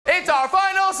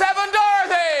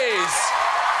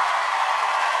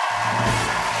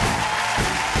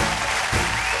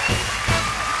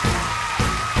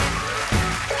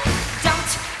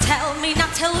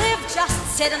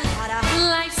salted and hotter.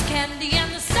 Life's candy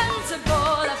and the sun's a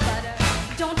bowl of butter.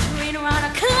 Don't rain around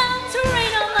a cloud to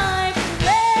rain on my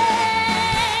parade.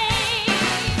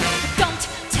 Don't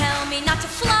tell me not to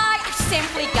fly, I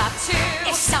simply got to.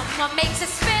 If someone makes a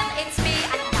spill, it's me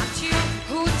and not you.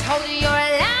 Who told you you're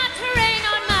allowed to rain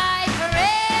on my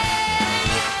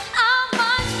parade? I'll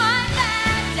march my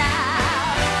band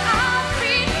down, I'll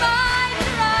beat my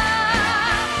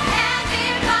drum, and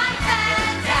give my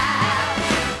band down.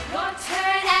 Your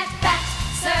turn at bat,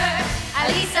 sir. At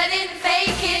least I didn't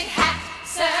fake it, hat,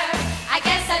 sir. I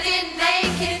guess I didn't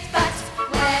make it, but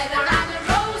whether I'm the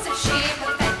rose of sheer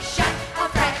perfection, a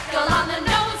freckle on the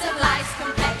nose of life's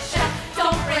complexion,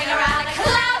 don't bring around a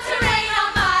cloud to rain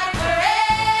on my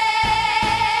parade.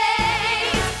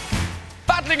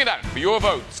 Battling it out for your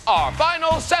votes, our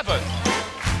final 7.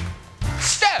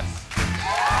 Steph,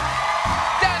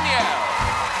 Danielle,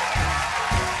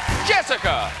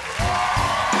 Jessica,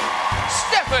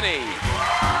 Stephanie,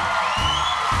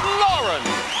 Lauren,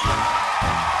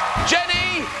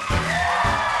 Jenny,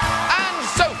 and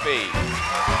Sophie.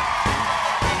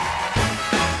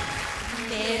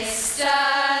 Mr.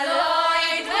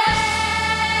 Lloyd Webber,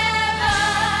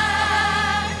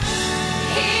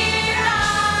 here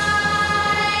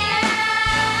I am.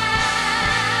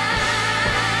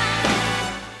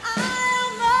 I'll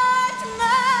march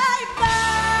my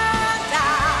band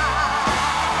down,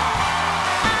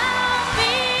 I'll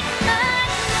beat my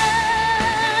drum,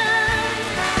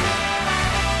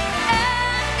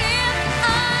 and if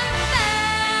I'm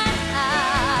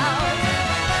found,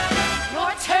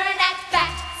 your turn at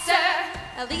bat, sir.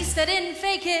 At least I didn't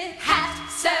fake it, hat,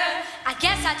 sir. I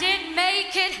guess I didn't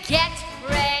make it. Get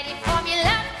ready.